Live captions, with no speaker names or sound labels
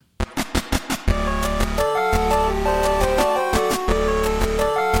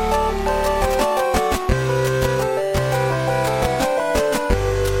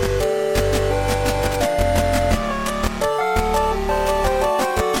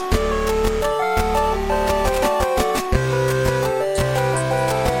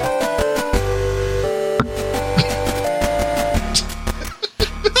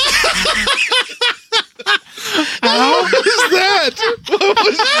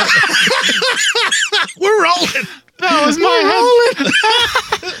We're rolling. That was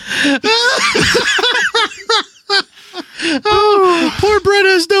Oh, poor Brett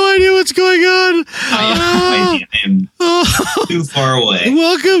has no idea what's going on. I am too far away.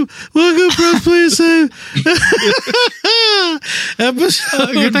 Welcome, press play save.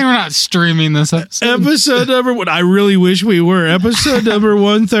 Episode. Good thing we're not streaming this episode. Episode number one. I really wish we were. Episode number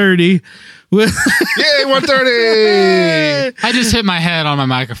 130. Yay, 130! I just hit my head on my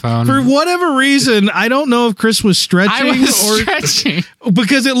microphone. For whatever reason, I don't know if Chris was stretching I was or stretching.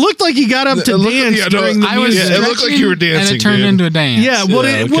 because it looked like he got up to dance during the I was music. it looked like you were dancing, and it turned dude. into a dance. Yeah, well,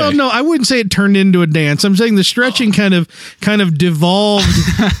 okay. well, no, I wouldn't say it turned into a dance. I'm saying the stretching kind of devolved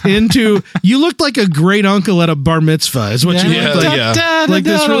into. You looked like a great uncle at a bar mitzvah. Is what you looked like. Yeah. Like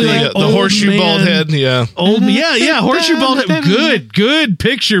this really The old horseshoe man, bald head, yeah. Old, yeah, horseshoe bald head. Good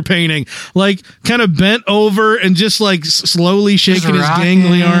picture painting. Like kind of bent over and just like slowly shaking his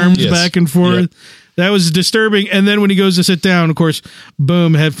gangly arms back and forth. Yeah. That was disturbing. And then when he goes to sit down, of course,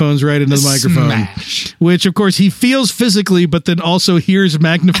 boom, headphones right into the microphone. Smash. Which, of course, he feels physically, but then also hears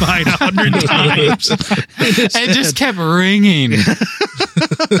magnified 100 times. It just kept ringing.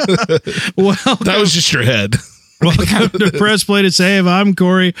 Well, That was just your head. welcome to Press Play to Save. I'm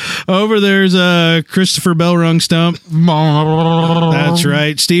Corey. Over there's Christopher Bellrung Stump. That's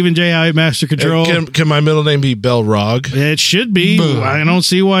right. Stephen J. High Master Control. Can my middle name be Belrog? It should be. Boom. I don't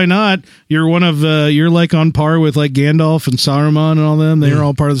see why not. You're one of you're like on par with like Gandalf and Saruman and all them. They're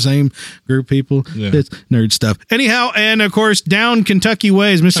all part of the same group of people. Yeah. It's nerd stuff. Anyhow, and of course, down Kentucky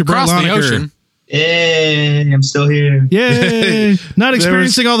ways, Mr. Brett Across the Loneker. ocean. Hey, I'm still here. Yay! Not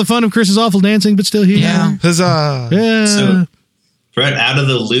experiencing all the fun of Chris's awful dancing, but still here. Yeah. Huzzah! Yeah. So, Brett out of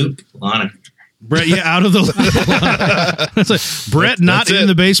the loop, Loneker. Brett, out of the It's like Brett not That's in it.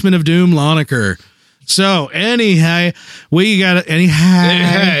 the basement of Doom, Loneker. So anyhow, we got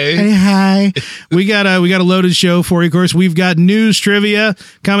we got a loaded show for you. Of course, we've got news trivia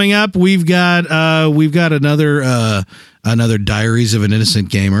coming up. We've got another Diaries of an Innocent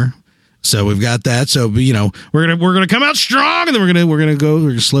Gamer. So we've got that. So we're gonna come out strong, and then we're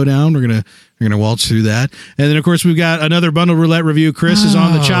gonna slow down. We're gonna waltz through that, and then of course we've got another bundle roulette review. Chris is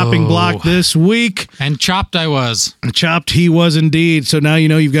on the chopping block this week. And chopped I was. Chopped he was indeed. So now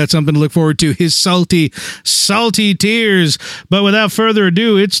you've got something to look forward to. His salty tears. But without further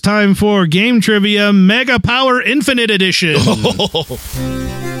ado, it's time for Game Trivia Mega Power Infinite Edition.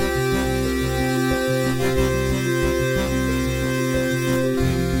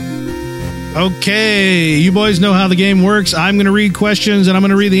 Okay, you boys know how the game works. I'm going to read questions and I'm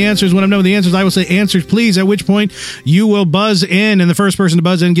going to read the answers. When I know the answers, I will say answers, please, at which point you will buzz in, and the first person to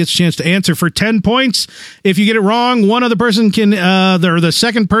buzz in gets a chance to answer for 10 points. If you get it wrong, one other person can, the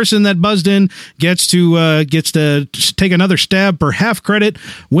second person that buzzed in gets to take another stab for half credit.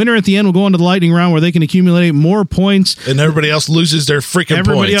 Winner at the end will go on to the lightning round where they can accumulate more points. And everybody else loses their freaking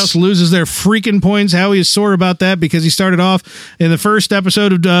Everybody points. else loses their freaking points. Howie is sore about that because he started off in the first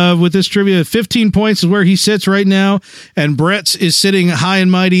episode with this trivia. 15 points is where he sits right now, and Brett's is sitting high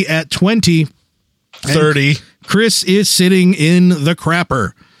and mighty at 20. 30. Chris is sitting in the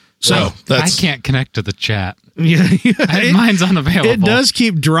crapper. So I can't connect to the chat. yeah, Mine's unavailable. it does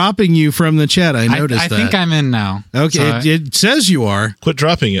keep dropping you from the chat. I noticed I that. think I'm in now. Okay, So it says you are. Quit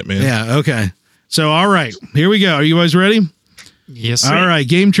dropping it, man. Yeah, okay. So, all right, here we go. Are you guys ready? yes, sir. All right,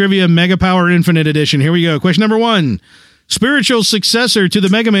 Game Trivia Mega Power Infinite Edition. Here we go. Question number 1. Spiritual successor to the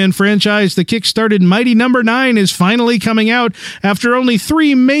Mega Man franchise, the kickstarted Mighty Number 9 is finally coming out after only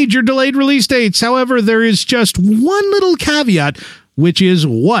 3 major delayed release dates. However, there is just one little caveat, which is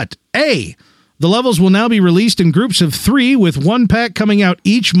what? A, the levels will now be released in groups of 3 with 1 pack coming out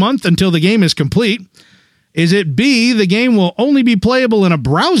each month until the game is complete. Is it B, the game will only be playable in a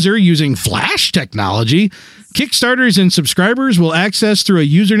browser using Flash technology? Kickstarters and subscribers will access through a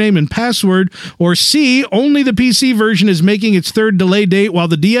username and password. Or C, only the PC version is making its 3rd delay date, while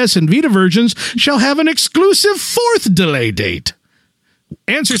the DS and Vita versions shall have an exclusive 4th delay date.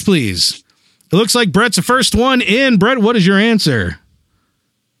 Answers, please. It looks like Brett's the first one in. Brett, what is your answer?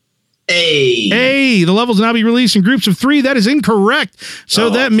 Hey. A, the levels will now be released in groups of 3. That is incorrect. So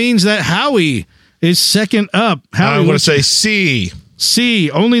that means that Howie is second up. Howie, I'm going to say C. C,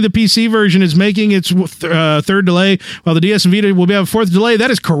 only the PC version is making its 3rd delay, while the DS and Vita will have a 4th delay.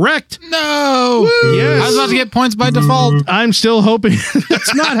 That is correct. No. Yes. I was about to get points by default. I'm still hoping.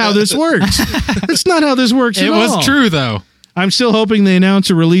 That's not how this works. That's not how this works It at was all. true, though. I'm still hoping they announce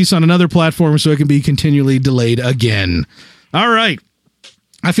a release on another platform so it can be continually delayed again. All right.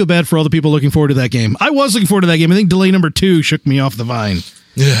 I feel bad for all the people looking forward to that game. I was looking forward to that game. I think delay number 2 shook me off the vine.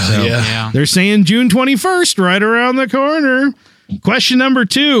 Yeah, So, yeah. They're saying June 21st, right around the corner. Question number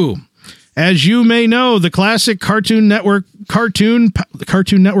 2. As you may know, the classic Cartoon Network cartoon.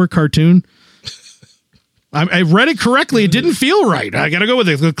 I read it correctly. It didn't feel right. I got to go with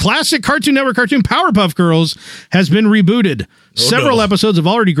it. The classic Cartoon Network cartoon Powerpuff Girls has been rebooted. Several episodes have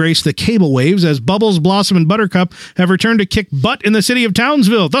already graced the cable waves as Bubbles, Blossom, and Buttercup have returned to kick butt in the city of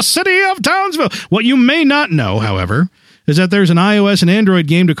Townsville. The city of Townsville! What you may not know, however, is that there's an iOS and Android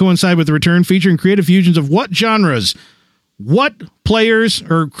game to coincide with the return featuring creative fusions of what genres? What players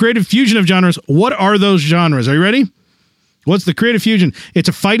or creative fusion of genres? What are those genres? Are you ready? What's the creative fusion? It's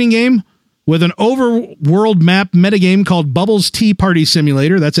a fighting game with an overworld map metagame called Bubbles Tea Party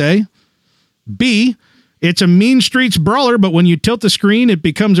Simulator. That's A. B. It's a Mean Streets brawler, but when you tilt the screen, it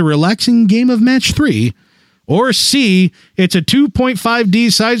becomes a relaxing game of Match 3. Or C. It's a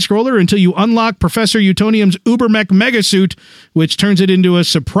 2.5D side-scroller until you unlock Professor Utonium's Ubermech Megasuit, which turns it into a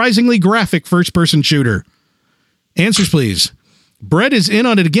surprisingly graphic first-person shooter. Answers, please. Brett is in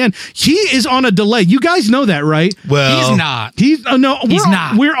on it again. He is on a delay. You guys know that, right? Well, He's not. He's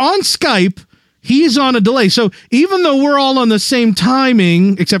not. We're on Skype. He's on a delay. So even though we're all on the same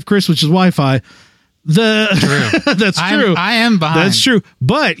timing, except Chris, which is Wi-Fi, that's true. I am behind. That's true.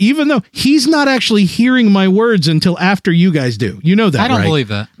 But even though he's not actually hearing my words until after you guys do, you know that, I don't right? believe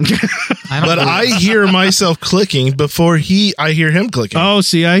that. but I hear myself clicking before I hear him clicking. Oh,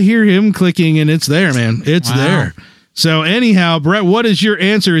 see, I hear him clicking, and it's there, man. It's there. So anyhow, Brett, what is your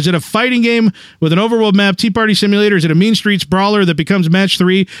answer? Is it a fighting game with an overworld map, Tea Party Simulator? Is it a Mean Streets brawler that becomes Match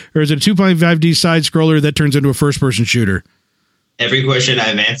 3? Or is it a 2.5D side-scroller that turns into a first-person shooter? Every question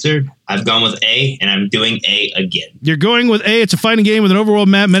I've answered, I've gone with A, and I'm doing A again. You're going with A. It's a fighting game with an overworld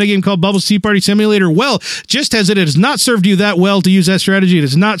map metagame called Bubbles Tea Party Simulator. Well, just as it has not served you that well to use that strategy, it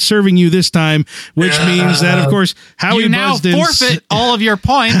is not serving you this time, which means that, of course, Howie you now buzzed in. Forfeit all of your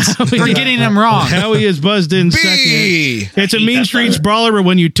points for getting them wrong. Howie is buzzed in B. second. It's a Mean Streets brawler where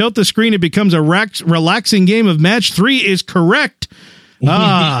when you tilt the screen, it becomes a relaxing game of Match 3 is correct.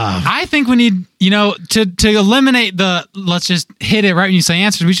 I think we need, to eliminate let's just hit it right when you say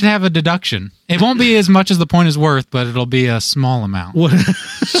answers, we should have a deduction. It won't be as much as the point is worth, but it'll be a small amount. What?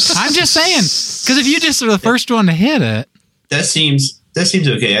 I'm just saying, because if you just are the first one to hit it. That seems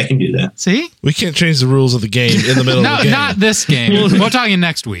okay. I can do that. See? We can't change the rules of the game in the middle of the game. Not this game. We're talking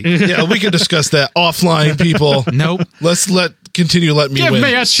next week. Yeah, we can discuss that offline, people. Nope. Let me Give win.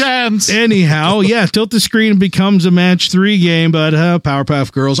 me a chance. Anyhow, yeah, tilt the screen becomes a Match 3 game, but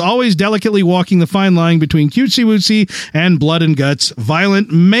Powerpuff Girls always delicately walking the fine line between cutesy wootsy and blood and guts,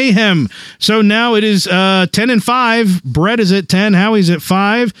 violent mayhem. So now it is 10-5. Brett is at 10. Howie's at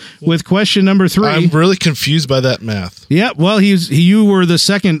 5 with question number 3. I'm really confused by that math. Yeah, well, you were the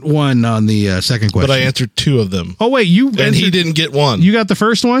second one on the second question. But I answered 2 of them. Oh, wait, and he didn't get one. You got the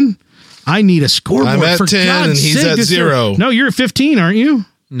first one? I need a scoreboard. I'm at for 10 God's and he's sake, at 0. No, you're at 15, aren't you?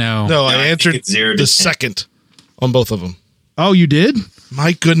 No, I answered it's 0 to the 10. second on both of them. Oh, you did?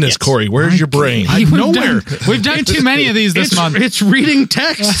 My goodness, Yes. Corey, where's your brain? We've done too many of these this month. It's reading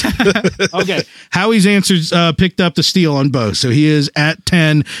text. Okay. Howie's answers picked up the steal on both. So he is at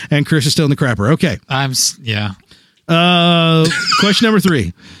 10 and Chris is still in the crapper. Okay. Question number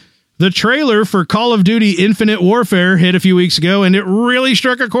 3. The trailer for Call of Duty Infinite Warfare hit a few weeks ago, and it really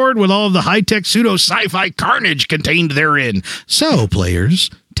struck a chord with all of the high-tech pseudo-sci-fi carnage contained therein. So, players,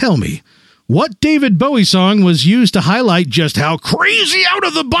 tell me, what David Bowie song was used to highlight just how crazy out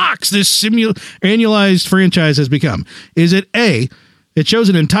of the box this annualized franchise has become? Is it A, it shows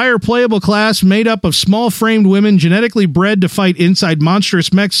an entire playable class made up of small-framed women genetically bred to fight inside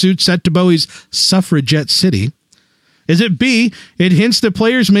monstrous mech suits set to Bowie's Suffragette City? Is it B, it hints that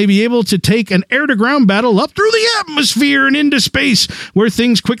players may be able to take an air-to-ground battle up through the atmosphere and into space, where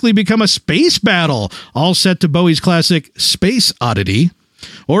things quickly become a space battle, all set to Bowie's classic Space Oddity?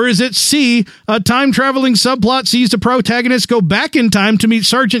 Or is it C, a time-traveling subplot sees the protagonist go back in time to meet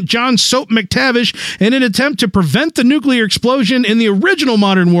Sergeant John Soap McTavish in an attempt to prevent the nuclear explosion in the original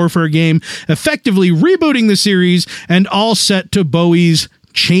Modern Warfare game, effectively rebooting the series, and all set to Bowie's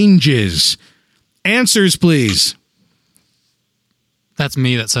Changes? Answers, please. That's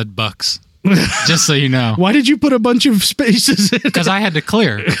me that said Bucks. Just so you know. Why did you put a bunch of spaces in? Because I had to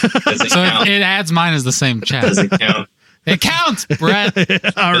clear. Doesn't So count. it adds mine as the same chat. Doesn't count. It counts, Brett.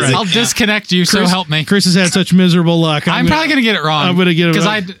 All right. I'll disconnect you, so help me. Chris has had such miserable luck. I'm probably going to get it wrong. I'm gonna get it Because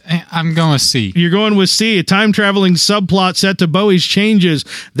wrong. I'm going with C. You're going with C. A time-traveling subplot set to Bowie's Changes.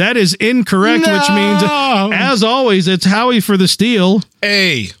 That is incorrect, which means, as always, it's Howie for the steal.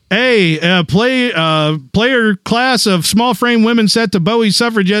 A. Player class of small frame women set to Bowie's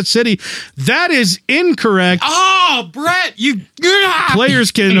Suffragette City. That is incorrect. Oh, Brett, you...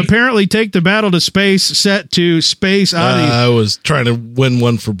 Players can apparently take the battle to space set to Space Odyssey. I was trying to win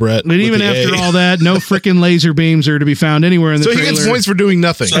one for Brett. But even after all that, no freaking laser beams are to be found anywhere in the so trailer. he gets points for doing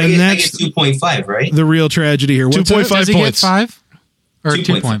nothing. So I get 2.5, right? The real tragedy here. 2.5 Does he points. get 5? Or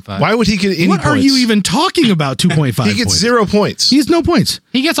 2.5. 2.5? Why would he get any What points? are you even talking about? 2.5 He gets points. 0 points. He has no points.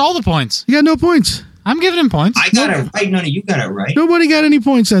 He gets all the points. He got no points. I'm giving him points. I got it right. None of you got it right. Nobody got any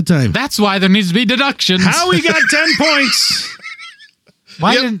points that time. That's why there needs to be deductions. Howie got 10 points.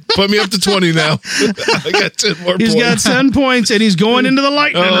 Why Yep, didn't... put me up to 20 now. I got 10 more He's points. got 10 points, and he's going into the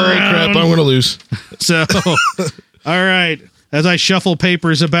lightning Oh, round. crap. I'm going to lose. So, all right. As I shuffle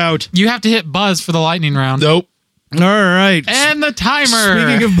papers about. You have to hit Buzz for the lightning round. Nope. All right. And the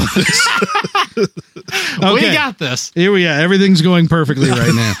timer. Speaking of buzz. Okay. We got this. Here we are. Everything's going perfectly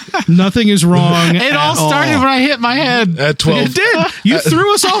right now. Nothing is wrong. It all started when I hit my head. At 12. It did. You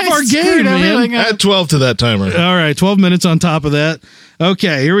threw us off I our screwed game, man. everything up. Add 12 to that timer. All right. 12 minutes on top of that.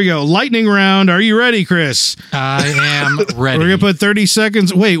 Okay. Here we go. Lightning round. Are you ready, Chris? I am ready. We're going to put 30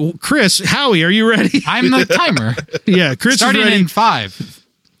 seconds. Wait, Chris, Howie, are you ready? I'm the timer. Yeah. Chris Starting is ready. in 5,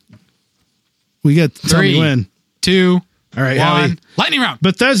 We got tell me 3, when. 2, All right, 1. Howie. Lightning round.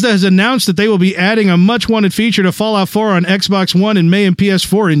 Bethesda has announced that they will be adding a much wanted feature to Fallout 4 on Xbox One in May and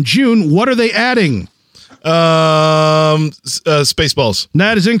PS4 in June. What are they adding? Spaceballs.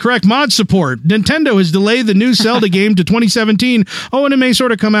 That is incorrect. Mod support. Nintendo has delayed the new Zelda game to 2017. Oh, and it may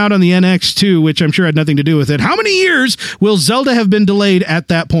sort of come out on the NX too, which I'm sure had nothing to do with it. How many years will Zelda have been delayed at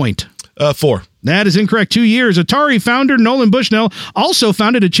that point? 4. That is incorrect. 2 years. Atari founder Nolan Bushnell also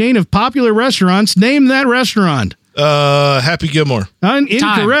founded a chain of popular restaurants. Name that restaurant. Happy Gilmore.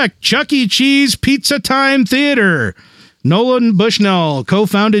 Incorrect. Chuck E. Cheese Pizza Time Theater. Nolan Bushnell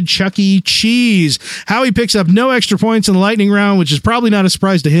co-founded Chuck E. Cheese. Howie picks up no extra points in the lightning round, which is probably not a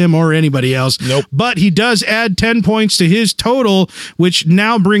surprise to him or anybody else. Nope. But he does add 10 points to his total, which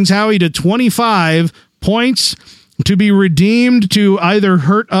now brings Howie to 25 points to be redeemed to either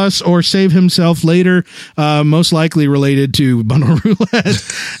hurt us or save himself later, most likely related to Bundle Roulette.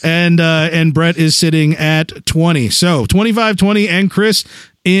 And Brett is sitting at 20. So 25, 20, and Chris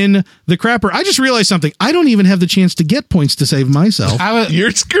in the crapper. I just realized something. I don't even have the chance to get points to save myself. You're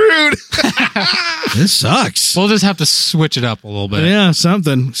screwed. This sucks. We'll just have to switch it up a little bit. Yeah,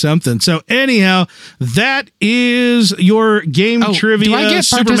 something. So anyhow, that is your game trivia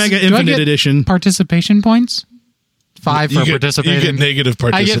Super Mega Infinite Edition. Participation points? 5 for You participating. get negative I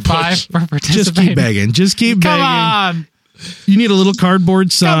participation. get 5 for participating. Just keep begging. Just keep Come begging. on. You need a little cardboard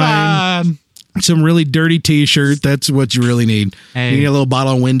Come sign. on. Some really dirty t-shirt. That's what you really need. Hey. You need a little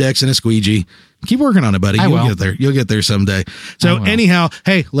bottle of Windex and a squeegee. Keep working on it, buddy. I You'll will. get there. You'll get there someday. So I will. anyhow,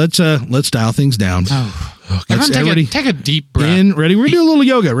 hey, let's dial things down. Oh. Let's Everyone take a deep breath. in. Ready? We're gonna do a little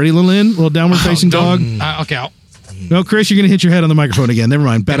yoga. Ready? A little in, a little downward facing dog. Okay, I'll No, Chris, you're gonna hit your head on the microphone again. Never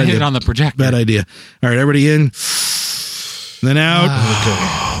mind. Bad hit idea. it on the projector. Bad idea. All right, everybody in. Then out.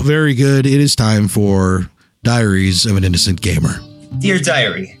 Okay. Very good. It is time for Diaries of an Innocent Gamer. Dear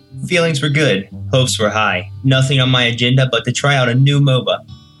Diary, feelings were good, hopes were high. Nothing on my agenda but to try out a new MOBA.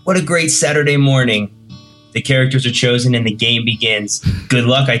 What a great Saturday morning. The characters are chosen and the game begins. Good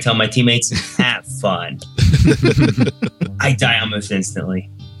luck, I tell my teammates. Have fun. I die almost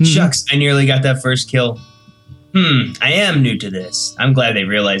instantly. Shucks, I nearly got that first kill. I am new to this. I'm glad they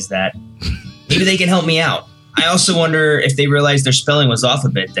realized that. Maybe they can help me out. I also wonder if they realized their spelling was off a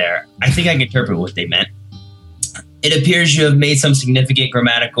bit there. I think I can interpret what they meant. It appears you have made some significant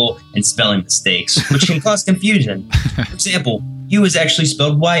grammatical and spelling mistakes, which can cause confusion. For example, U is actually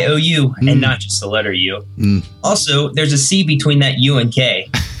spelled Y-O-U and not just the letter U. Also, there's a C between that U and K.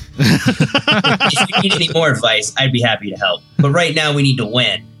 If you need any more advice, I'd be happy to help. But right now we need to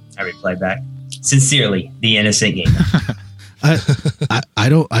win, I replied back. Sincerely, the innocent gamer. I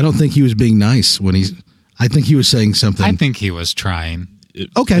don't think he was being nice when he's. I think he was saying something. I think he was trying.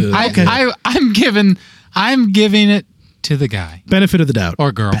 Okay. I'm giving it to the guy Benefit of the doubt.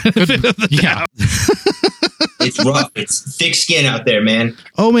 or girl. Yeah. It's rough. It's thick skin out there, man.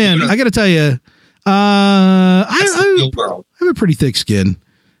 Oh man, I got to tell you, That's the real world. I have a pretty thick skin,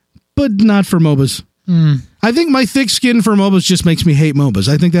 but not for MOBAs. I think my thick skin for MOBAs just makes me hate MOBAs.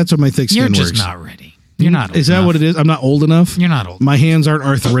 I think that's what my thick skin You're works. just not ready. You're not old Is that enough. what it is? I'm not old enough. You're not old. My hands aren't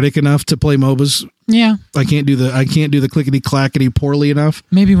arthritic enough to play MOBAs. Yeah. I can't do the clickety clackety poorly enough.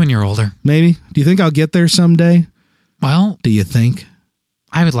 Maybe when you're older. Maybe. Do you think I'll get there someday? Well, Do you think?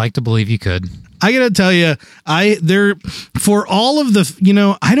 I would like to believe you could. I gotta tell you, for all of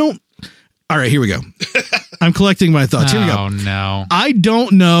the, I don't. All right, here we go. I'm collecting my thoughts. Here we go. Oh no! I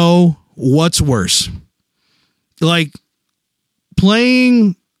don't know what's worse, like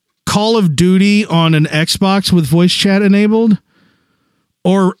playing Call of Duty on an Xbox with voice chat enabled,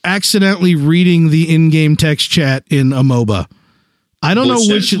 or accidentally reading the in-game text chat in a MOBA. I don't know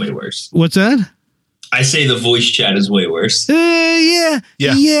which. Way worse. What's that? I say the voice chat is way worse.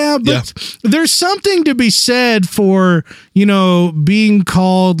 Yeah, but there's something to be said for, being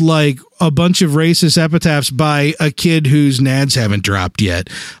called like a bunch of racist epitaphs by a kid whose nads haven't dropped yet.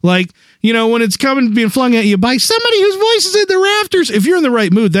 Like, when it's being flung at you by somebody whose voice is in the rafters. If you're in the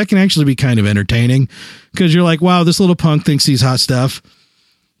right mood, that can actually be kind of entertaining because you're like, wow, this little punk thinks he's hot stuff.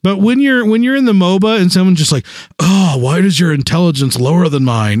 But when you're in the MOBA and someone's just like, oh, why does your intelligence lower than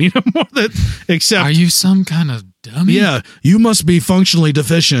mine? More than except. Are you some kind of dummy? Yeah, you must be functionally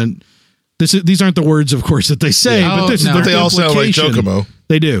deficient. These aren't the words, of course, that they say, but this is but they all sound like Jokomo.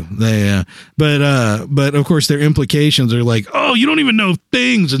 They do. But of course, their implications are like, oh, you don't even know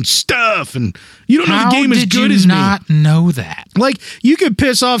things and stuff, and you don't know the game as good as me. How did you not know that? Like, you could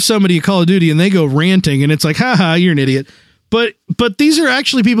piss off somebody at Call of Duty and they go ranting, and it's like, haha, you're an idiot. But these are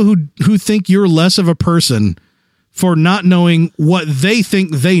actually people who think you're less of a person for not knowing what they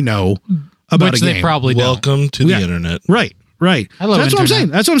think they know about Which a game. They probably Welcome to the internet. Right. Hello, That's what I'm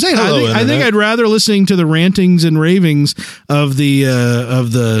saying. Hello, I think I'd rather listening to the rantings and ravings of the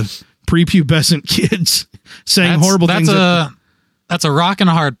prepubescent kids saying horrible things. That's a rock and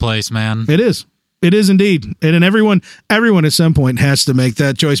a hard place, man. It is. It is indeed. And everyone at some point has to make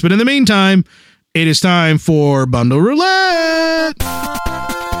that choice. But in the meantime, it is time for Bundle Roulette.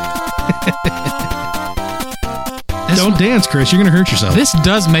 Don't dance, Chris. You're going to hurt yourself. This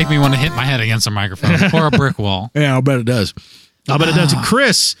does make me want to hit my head against a microphone or a brick wall. Yeah, I'll bet it does.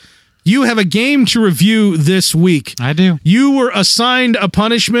 Chris, you have a game to review this week. I do. You were assigned a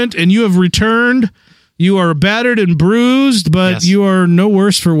punishment, and you have returned. You are battered and bruised, but Yes. you are no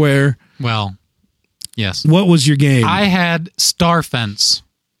worse for wear. Well, yes. What was your game? I had Star Fence.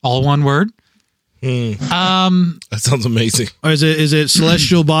 All one word. That sounds amazing. Or is it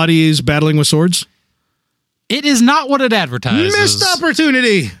celestial bodies battling with swords? It is not what it advertises. Missed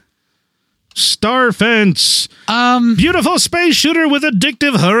opportunity. Star Fence. Beautiful space shooter with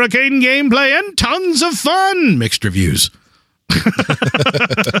addictive hurricane gameplay and tons of fun. Mixed reviews.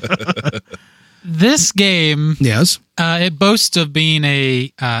 This game, Yes. it boasts of being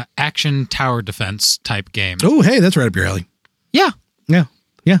a action tower defense type game. Oh, hey, that's right up your alley. Yeah, Yeah.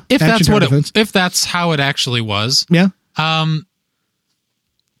 Yeah. if Action that's tower what defense. if that's how it actually was. Yeah.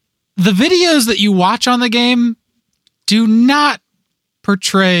 The videos that you watch on the game do not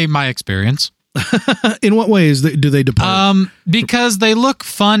portray my experience. In what ways do they depart? Because they look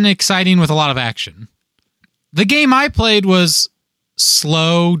fun, exciting with a lot of action. The game I played was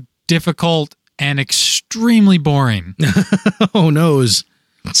slow, difficult, and extremely boring. Oh, noes.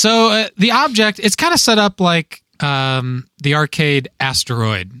 So the object, it's kind of set up like the arcade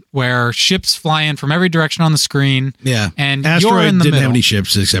Asteroid, where ships fly in from every direction on the screen. Yeah. And Asteroid you're in the didn't middle. have any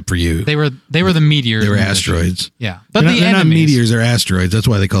ships except for you. They were the meteors. They were in the asteroids. mission. Yeah. But They're not meteors, they're asteroids. That's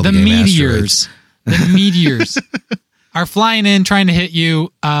why they call the the game meteors. The meteors are flying in, trying to hit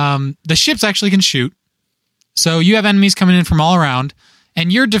you. The ships actually can shoot. So you have enemies coming in from all around,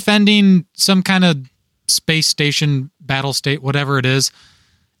 and you're defending some kind of space station, battle state, whatever it is.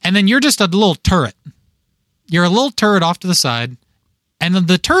 And then you're just a little turret. You're a little turret off to the side, and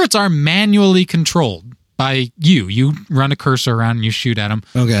the turrets are manually controlled by you. You run a cursor around and you shoot at them.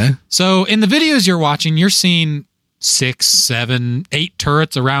 Okay. So in the videos you're watching, you're seeing 6, 7, 8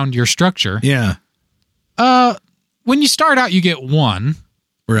 turrets around your structure. Yeah. When you start out, you get one.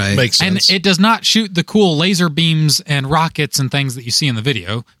 Right. Makes sense. And it does not shoot the cool laser beams and rockets and things that you see in the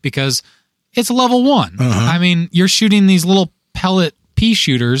video because it's level 1. I mean, you're shooting these little pellet pea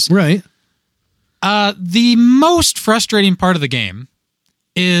shooters. Right. The most frustrating part of the game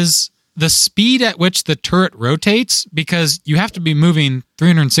is the speed at which the turret rotates because you have to be moving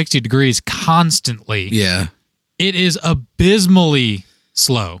 360 degrees constantly. Yeah. It is abysmally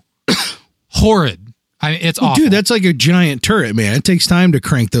slow. Horrid. I mean, it's awful. Dude, that's like a giant turret, man. It takes time to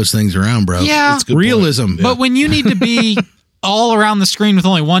crank those things around, bro. Yeah. That's a good Realism. point. But when you need to be all around the screen with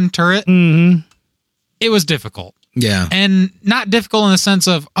only one turret, it was difficult. Yeah. And not difficult in the sense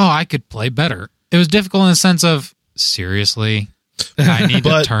of, oh, I could play better. It was difficult in the sense of, seriously, I need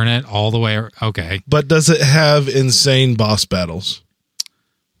to turn it all the way. Okay. But does it have insane boss battles?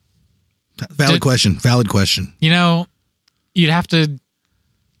 Valid question. You know, you'd have to,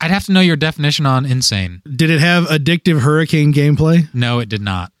 I'd have to know your definition on insane. Did it have addictive hurricane gameplay? No, it did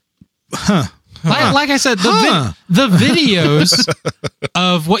not. Like I said, the videos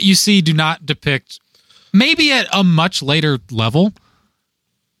of what you see do not depict, maybe at a much later level.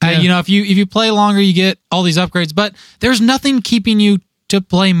 Yeah. If you play longer, you get all these upgrades, but there's nothing keeping you to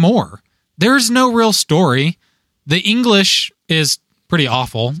play more. There's no real story. The English is pretty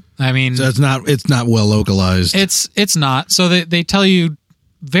awful. I mean, So it's not well localized. it's not. So they tell you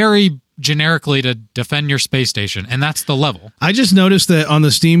very generically to defend your space station, and that's the level. I just noticed that on the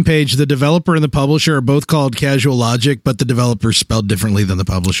Steam page, the developer and the publisher are both called Casual Logic, but the developer spelled differently than the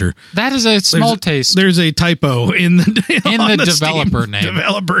publisher. That is a small taste There's a typo in the developer Steam name.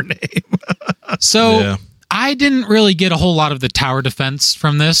 Developer name. So Yeah. I didn't really get a whole lot of the tower defense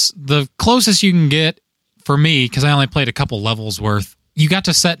from this. The closest you can get for me, because I only played a couple levels worth, you got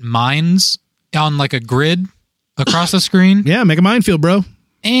to set mines on like a grid across the screen. Yeah, make a minefield, bro.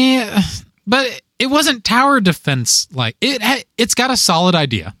 But it wasn't tower defense like it's got a solid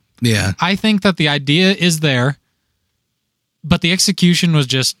idea. Yeah. I think that the idea is there, but the execution was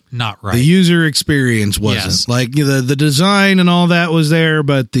just not right. The user experience wasn't. Yes. Like the design and all that was there,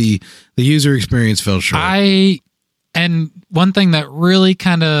 but the user experience fell short. And one thing that really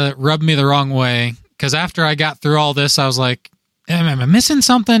kind of rubbed me the wrong way, because after I got through all this, I was like, am I missing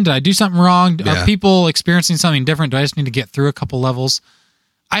something? Did I do something wrong? Yeah. Are people experiencing something different? Do I just need to get through a couple levels?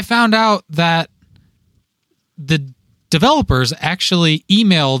 I found out that the developers actually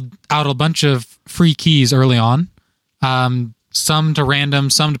emailed out a bunch of free keys early on. Some to random,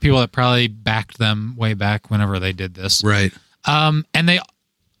 some to people that probably backed them way back whenever they did this. Right. And they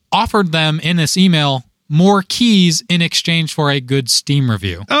offered them in this email more keys in exchange for a good Steam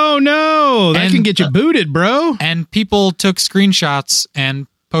review. Oh no, that And- can get you booted, bro. And people took screenshots and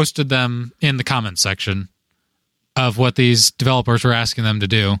posted them in the comments section of what these developers were asking them to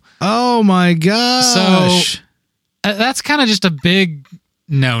do. Oh my gosh. So that's kind of just a big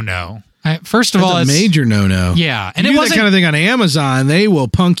no-no. First of That's all, a it's major no-no. Yeah, and You it do that wasn't kind of thing on Amazon, they will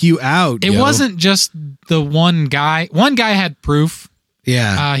punk you out. It yo. wasn't just the one guy. One guy had proof.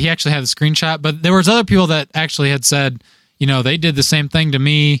 Yeah. He actually had the screenshot, but there was other people that actually had said, they did the same thing to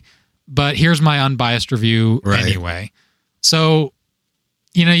me, but here's my unbiased review Right. anyway. So,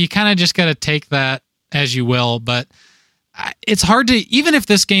 you kind of just got to take that as you will, but it's hard to, even if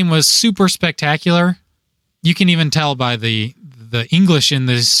this game was super spectacular, you can even tell by the English in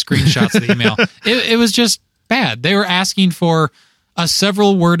the screenshots of the email. It was just bad. They were asking for a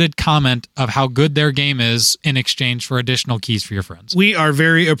several worded comment of how good their game is in exchange for additional keys for your friends. We are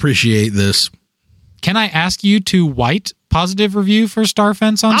very appreciate this. Can I ask you to white positive review for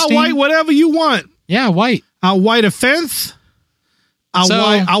Starfence on I'll Steam? white whatever you want. Yeah, white. I'll white a fence.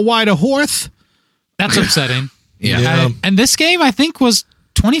 I'll white a horse. That's upsetting. Yeah. And this game, I think, was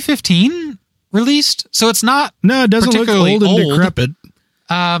 2015 released, so it's not. No, it doesn't look particularly old and old. decrepit.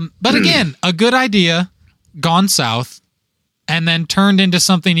 But again, a good idea gone south, and then turned into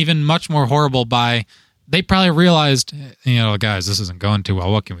something even much more horrible by. They probably realized, guys, this isn't going too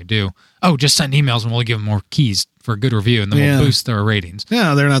well. What can we do? Oh, just send emails and we'll give them more keys for a good review, and then Yeah. we'll boost their ratings.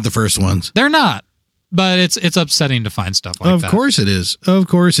 No, they're not the first ones. They're not, but it's upsetting to find stuff like that. Of course it is. Of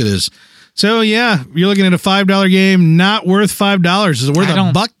course it is. So yeah, you're looking at a $5 game, not worth $5. Is it worth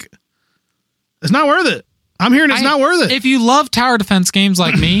a buck? It's not worth it. I'm hearing it's not worth it. If you love tower defense games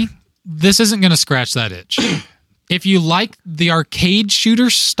like me, this isn't going to scratch that itch. If you like the arcade shooter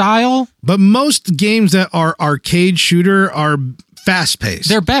style, But most games that are arcade shooter are fast paced.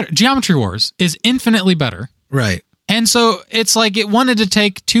 they're better. Geometry Wars is infinitely better. Right. And so it's like it wanted to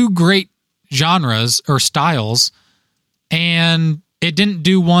take two great genres or styles, and it didn't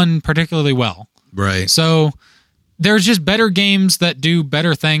do one particularly well. Right. So there's just better games that do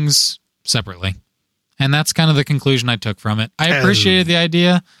better things separately. And that's kind of the conclusion I took from it. I appreciated the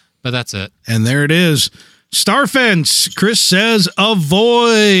idea, but that's it. And there it is. Starfence. Chris says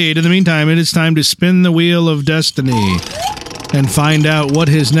avoid. In the meantime, it is time to spin the wheel of destiny and find out what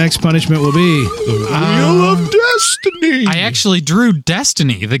his next punishment will be. Wheel of Destiny. I actually drew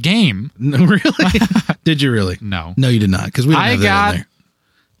Destiny, the game. No, really? Did you really? No. No, you did not, because we don't have that in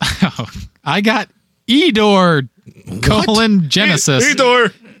there. I got Edor, Genesis.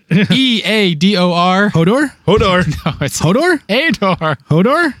 Hador. Eador. Hodor? Hodor. No, it's Hodor? Ador.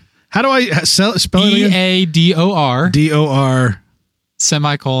 Hodor? How do I spell it again? Eador, D-O-R.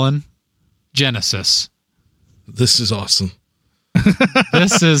 semicolon, Genesis. This is awesome.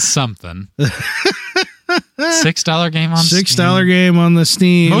 This is something. $6 game on Steam. $6 game on the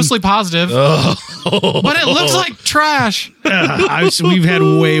Steam. Mostly positive, Oh. but it looks like trash. We've had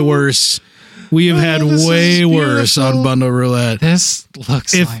way worse. We have had this way is worse on beautiful. Bundle Roulette. This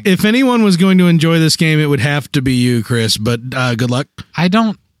looks like... If anyone was going to enjoy this game, it would have to be you, Chris. But good luck. I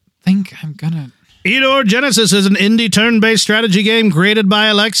don't think I'm gonna... Edor Genesis is an indie turn-based strategy game created by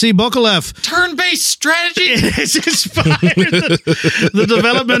Alexei Bokolev. Turn-based strategy? It has inspired the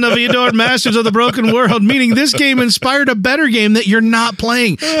development of Edor Masters of the Broken World, meaning this game inspired a better game that you're not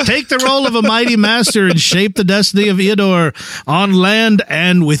playing. Take the role of a mighty master and shape the destiny of Edor on land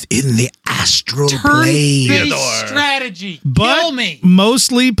and within the astral plane. Turn-based strategy. Kill But me.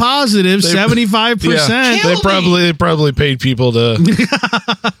 mostly positive, 75%. Yeah, Kill they probably paid people to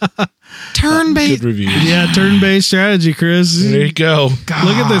Turn-based... good reviews. Yeah, turn-based strategy, Chris. There you go. Look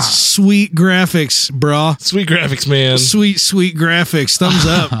at this sweet graphics, brah. Sweet graphics, man. Sweet graphics. Thumbs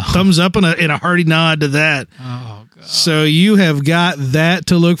up. Thumbs up and a hearty nod to that. Oh, God. So you have got that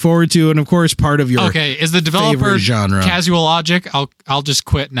to look forward to, and of course, part of your Okay, is the developer favorite genre. Casual Logic? I'll just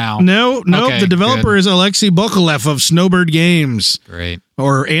quit now. No, Okay, the developer good. is Alexei Bokolev of Snowbird Games, Great.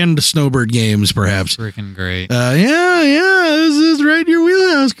 and Snowbird Games, perhaps. Freaking great. Yeah, this is right in your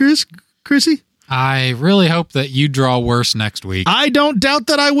wheelhouse, Chrissy. I really hope that you draw worse next week. I don't doubt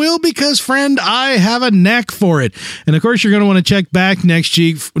that I will because, friend, I have a knack for it. And of course, you're going to want to check back next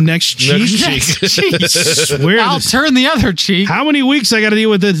cheek. Swear I'll this- turn the other cheek. How many weeks I got to deal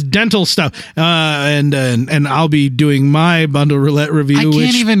with this dental stuff? And I'll be doing my Bundle Roulette review. I can't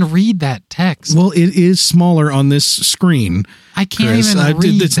which, even read that text. well, it is smaller on this screen. I can't Chris, even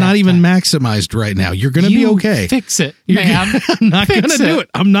read it's that not even text. maximized right now. You're going to be You okay. Fix it, You're man. I'm not going Fix to do it. it.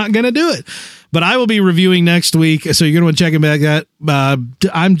 I'm not going to do it. But I will be reviewing next week, so you're going to want to check it back.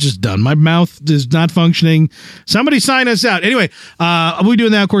 I'm just done. My mouth is not functioning. Somebody sign us out. Anyway, we'll be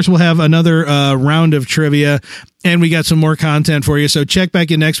doing that. Of course, we'll have another round of trivia, and we got some more content for you. So check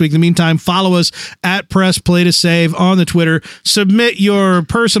back in next week. In the meantime, follow us at Press Play to Save on the Twitter. Submit your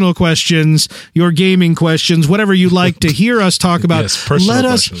personal questions, your gaming questions, whatever you'd like to hear us talk about. Yes, personal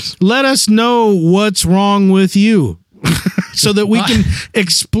questions. Let us know what's wrong with you. So that we can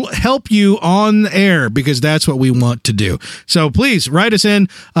help you on the air, because that's what we want to do. So please write us in,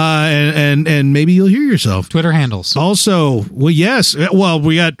 and maybe you'll hear yourself. Twitter handles. Also, we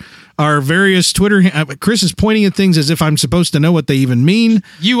got our various Twitter. Chris is pointing at things as if I'm supposed to know what they even mean.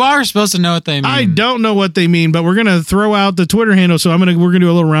 You are supposed to know what they mean. I don't know what they mean, but we're gonna throw out the Twitter handle. So we're gonna do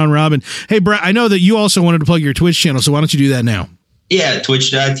a little round robin. Hey, Brett, I know that you also wanted to plug your Twitch channel, so why don't you do that now? Yeah,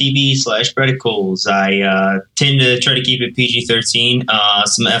 twitch.tv/Predicles. I tend to try to keep it PG-13.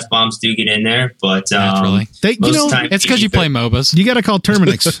 Some F-bombs do get in there, but Naturally. most of the time It's because you play MOBAs. You got to call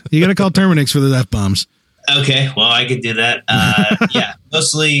Terminix. You got to call Terminix for the F-bombs. Okay, well, I could do that. Yeah,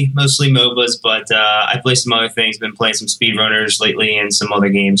 mostly MOBAs, but I play some other things. Been playing some speedrunners lately and some other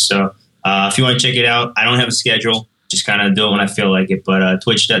games. So if you want to check it out, I don't have a schedule. Just kind of do it when I feel like it. But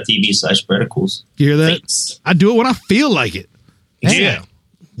twitch.tv/Predicles. You hear that? Thanks. I do it when I feel like it. Yeah.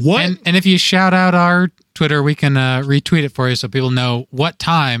 What? And if you shout out our Twitter, we can retweet it for you so people know what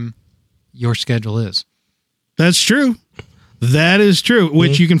time your schedule is. That's true. That is true,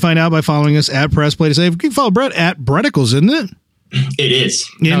 which you can find out by following us at Press Play to Save. You can follow Brett at Bretticles, isn't it? It is.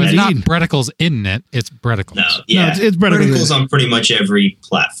 No, it's not Indeed. Bretticles, isn't it? It's Bretticles. No, yeah. it's Bretticles. Bretticles on pretty much every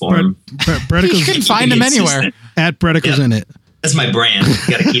platform. Bretticles You can find them anywhere. at Bretticles Yeah. in it. That's my brand.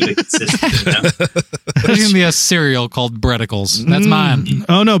 Got to keep it consistent. You know? There's going to be a cereal called Bretticles. That's mine.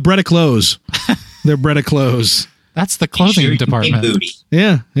 Oh no, Bretticlothes. They're Bretticlothes. That's the clothing Sure, department. big booty.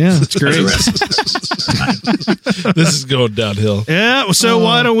 Yeah, that's great. This is going downhill. Yeah, so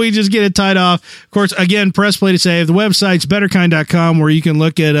why don't we just get it tied off? Of course, again, Press Play to Save. The website's betterkind.com, where you can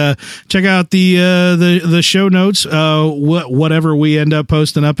look at check out the show notes, whatever we end up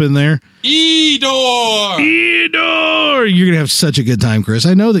posting up in there. Edor! You're going to have such a good time, Chris.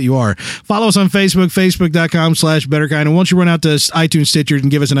 I know that you are. Follow us on Facebook, facebook.com/betterkind. And won't you run out to iTunes, Stitcher, and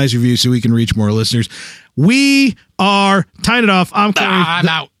give us a nice review so we can reach more listeners. We are tying it off. I'm Corey. I'm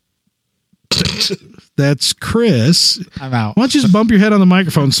out. That's Chris. I'm out. Why don't you just bump your head on the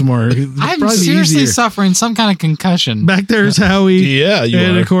microphone some more? It'd I'm probably be seriously easier. suffering some kind of concussion. Back there's Howie. Yeah, you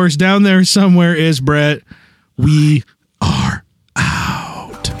And are. of course, down there somewhere is Brett. We are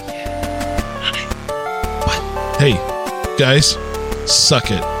out. Hey, guys,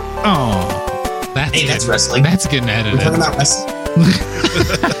 suck it. Oh, Hey, that's wrestling. That's getting We're edited. talking about wrestling.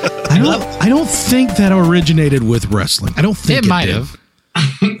 I don't think that originated with wrestling. I don't think It might did. have.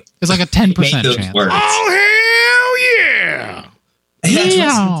 It's like a 10% Make those chance. words. Oh hell yeah! Hey, that's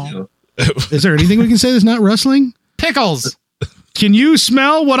Yeah. wrestling too. Is there anything we can say that's not wrestling? Pickles. Can you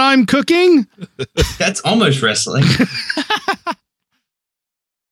smell what I'm cooking? That's almost wrestling.